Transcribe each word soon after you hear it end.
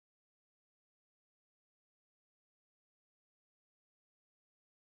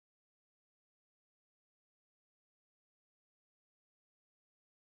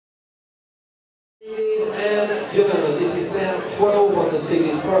Ladies and gentlemen, this is now 12 on the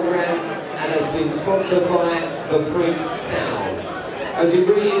series program and has been sponsored by the Print Town. As you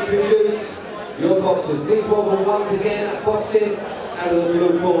reintroduce your boxers, please welcome once again boxing out of the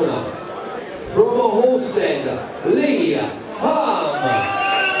blue corner. From a Halstead, Leigh Humm.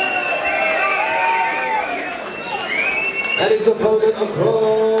 And his opponent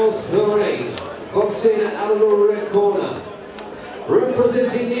across the ring, boxing out of the red corner.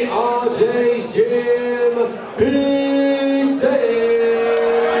 Representing the RJ's Gym, Big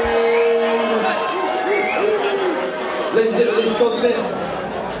Dave. Ladies and gentlemen, this contest.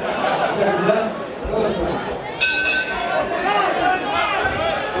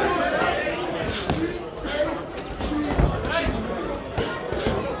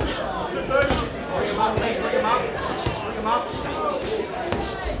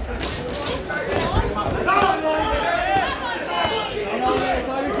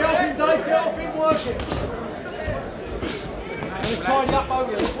 Let's tidy up over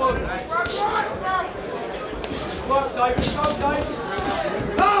here, let's work. Work, David, go, David.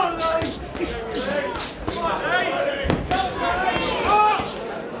 Go, David! Come on, David!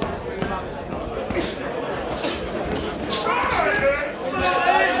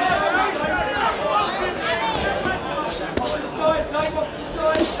 Off to the side, Dave, off to the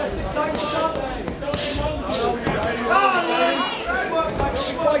side. That's it, Dave, stop. Go, David! Let's work, Dave, let's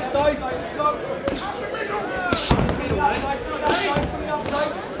work, Dave. Let's go.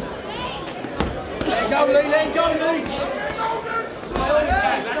 Let go, Leigh, let go, Leigh!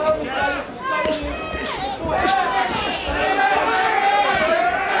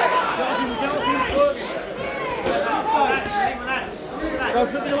 Go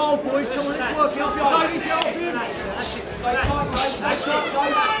for the old boys, come on, let's work it off your David, get off him! Stay tight, Leigh, stay tight,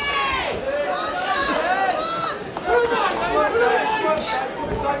 Leigh!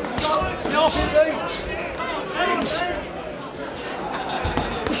 Get off him, Leigh!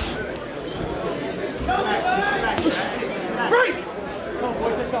 Break! Come on,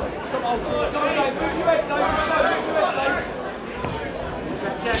 boys, let's go. Come on, Dave. Move your head, Dave. Move your head, Dave.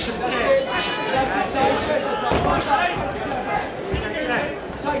 That's it, Dave.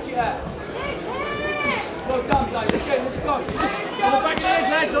 Take it out. Well done, Dave. Again, let's go. On the back of the head,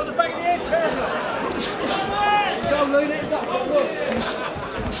 lads. On the back of the head. Go, Leigh. Let it go. Look.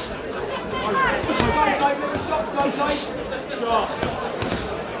 Go, Dave. Let the shots go, Dave. Shots.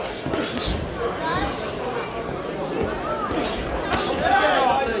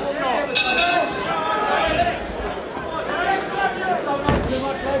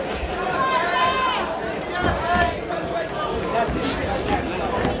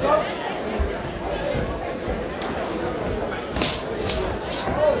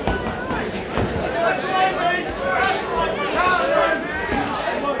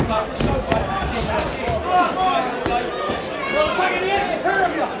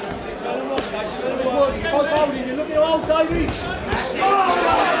 You're looking old, Davey.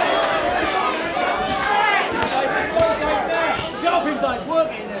 Get off him, Dave.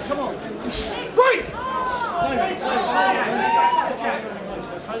 Work it in there. Come on. Break!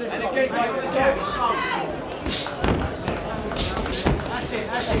 And again, Dave, it's jab. That's it,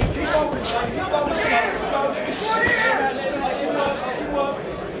 that's it. Keep going, Dave. Keep going.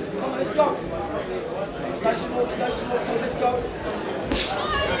 Come on, let's go. Stay small, let's go.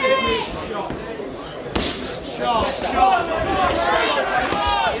 Shot. Shot. Shot.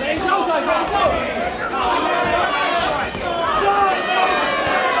 There you go, Dave. There you go.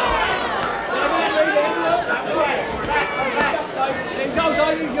 There you go,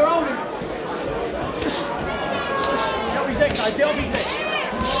 Dave. You're holding. Get off his neck, Dave. Get off his neck.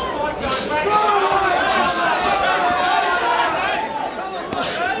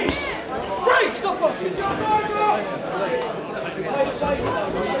 Break! Stop boxing.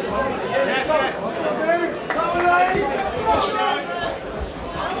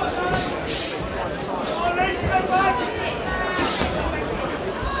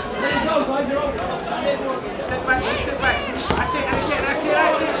 Step back, step back. That's it, that's it, that's it,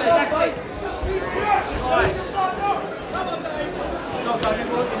 that's it, that's it. Twice.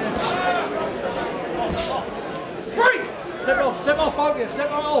 Break! Step off, focus, step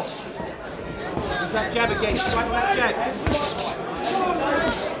right off. Use that jab again, strike that jab.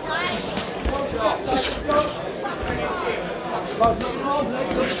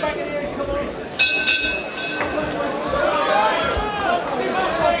 Back in here, come on.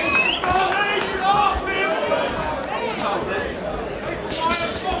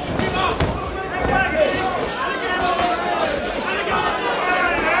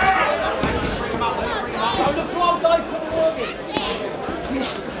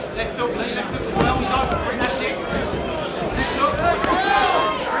 Left hook as well.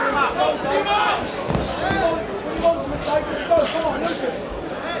 Dave, let's go, come on, look it.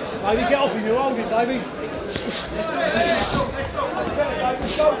 Davey, get off him, you're holding, Davey.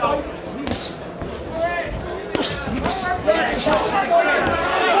 Let's go, Dave.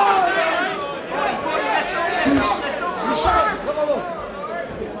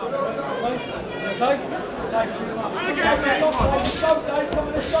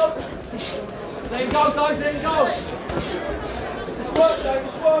 There you go, Dave, there you go. Let's work, Dave,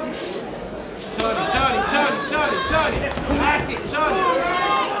 let's work. Turn it. That's it, turn it.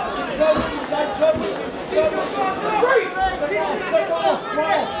 Show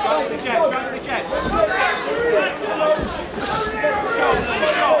the jab.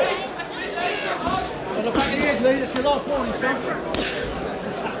 On the back of the head, Lee, that's your last warning, son.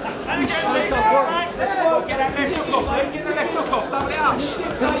 Let's go. Get that left hook off, Lee. Get the left hook off. Double it up.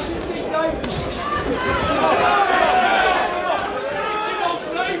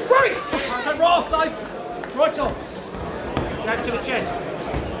 Right! Right off, Dave. Right off. Jab to the chest.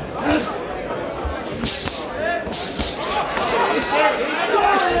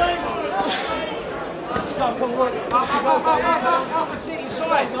 Come on, work. Up the sitting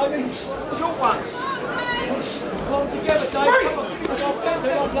side. Short ones. Come on together, Dave. Come on, give me 10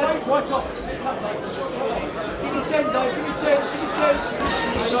 seconds, Dave. Right off. Give me 10, Dave. Give me 10.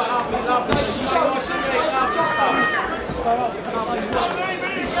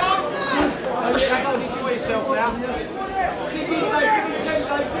 Enjoy yourself now. Give me 10,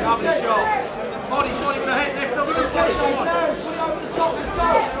 Dave. Lovely shot. Body with the head left up to the body. Come on. Put it over the top. Let's go.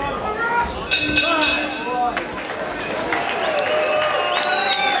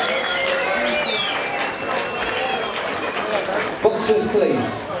 Boxers,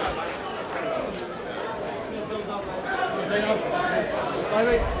 please.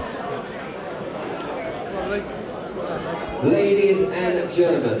 Ladies and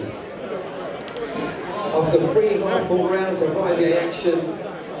gentlemen, after 3 half-full rounds of IBA action,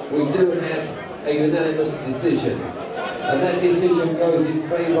 we do have a unanimous decision. And that decision goes in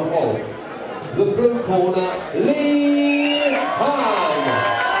favour of the blue corner, Leigh Humm.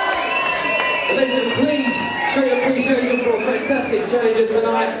 Ladies and please show your appreciation for a fantastic challenger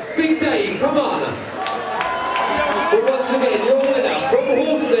tonight. Big Dave, come on.